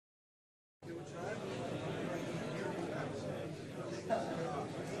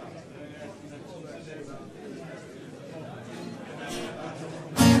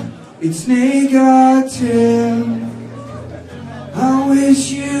It's negative. I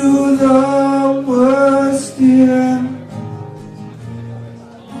wish you the worst, dear.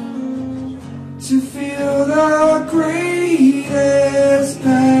 To feel the greatest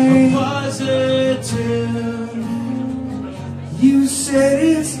pain. Positive. You said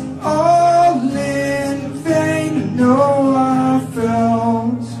it's all in vain. No, I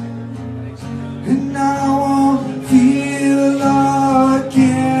felt, and I won't feel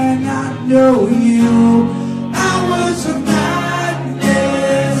again. I know you. Hours of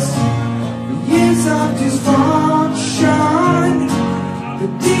madness, years of dysfunction, the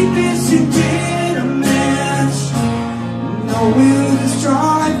deepest impediments. No will to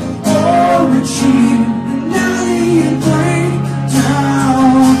strive or achieve. Now the break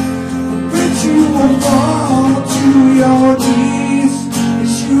down, but you will fall to your knees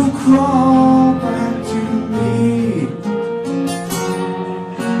as you crawl back to me.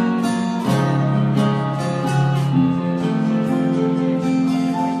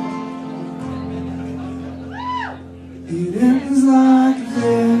 It ends like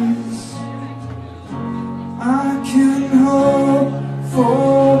this. I can hope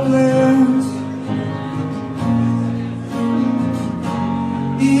for bliss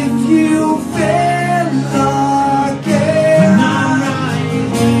if you fail again. I'm right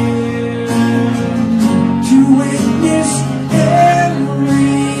here to witness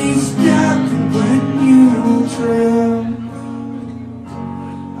every step. And when you trip,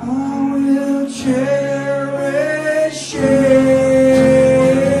 I will cherish it.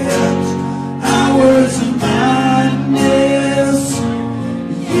 Hours of madness,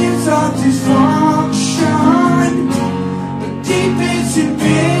 years of dysfunction, the deepest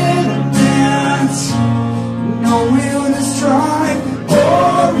impediments. No will to strive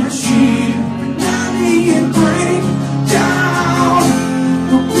or achieve. Now the break down,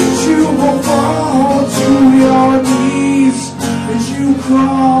 but you will fall to your knees as you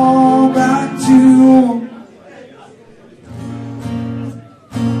crawl back to.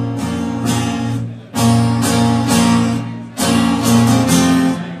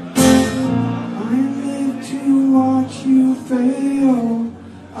 I live to watch you fail.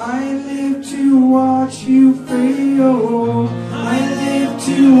 I live to watch you fail. I live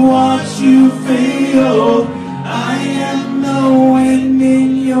to watch you fail. I am the wind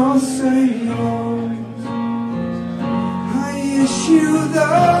in your sails. I issue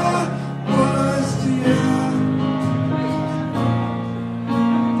the worst, yeah.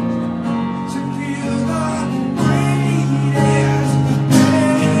 To feel the greatest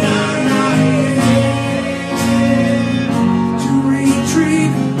pain. To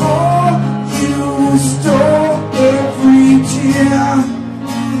retrieve all you stole, every tear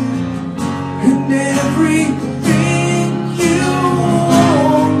and everything you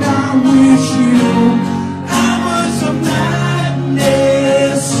own. I wish you hours of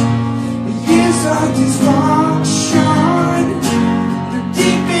madness, years of dysfunction, the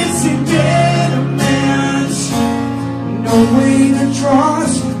deepest impediments. No way to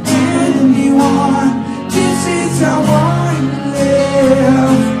trust anyone. This is how I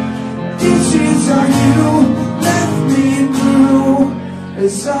live. This is how you left me through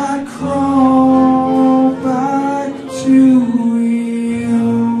as I crawl back to you.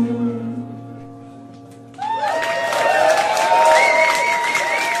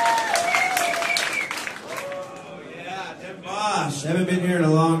 Yeah, Tim Bosch. Haven't been here in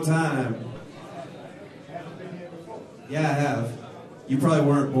a long time. Yeah, I have. You probably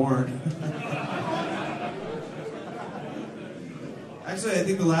weren't born. Actually, I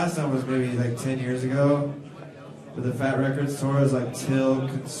think the last time was maybe like 10 years ago. With the Fat Records tour, it was like Till,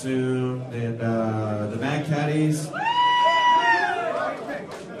 Consumed, and the Mad Caddies.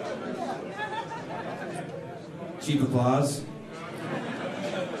 Cheap applause.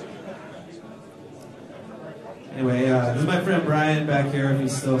 Anyway, this is my friend Brian back here, if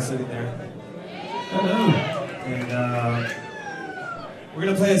he's still sitting there. Hello. And we're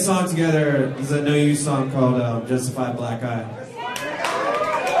gonna play a song together. This is a No Use song called Justified Black Eye.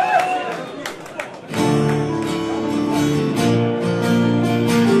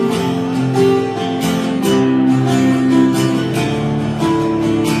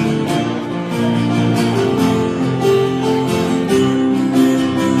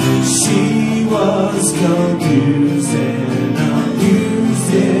 Confused and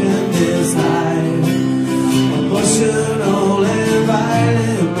abused in this life. Emotional and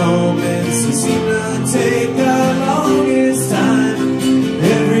violent moments that seem to take the longest time.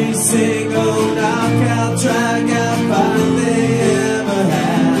 Every single knockout, drag-out fight they ever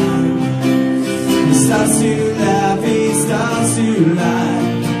had. He starts to laugh, he starts to lie.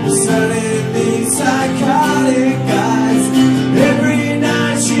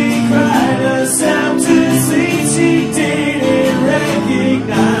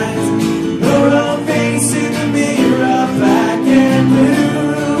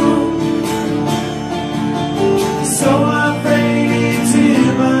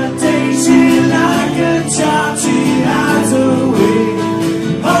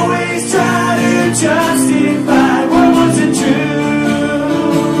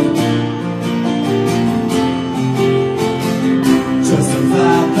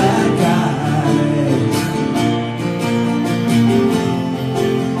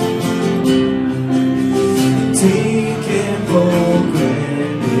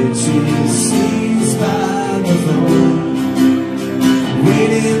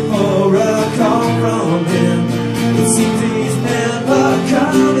 waiting for a call from him. It seems he's never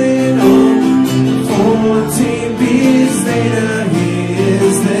coming home. 14 beers later, he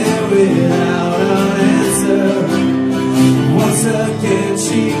is there without an answer. Once again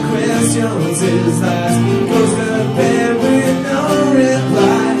she questions his lies, goes to bed with no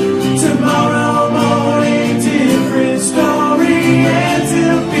reply. Tomorrow morning, different story, and to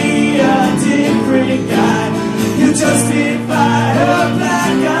be a different guy. You justify a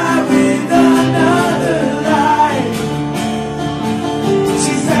black eye with another lie.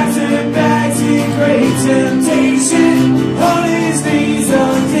 She packs her bags in great temptation, on his knees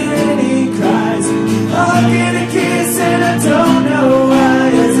again he cries. I'll get a kiss and I don't know why,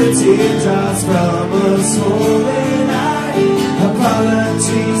 as a tear drops from a swollen eye.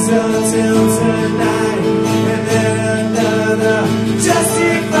 Apologies until tonight, and then another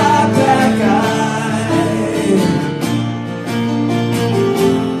justified black eye.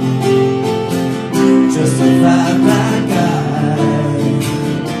 Justified black eye.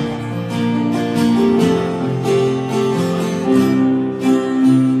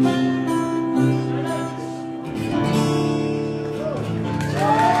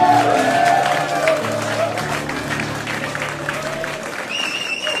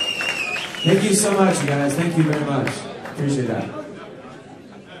 Thank you so much, you guys. Thank you very much. Appreciate that.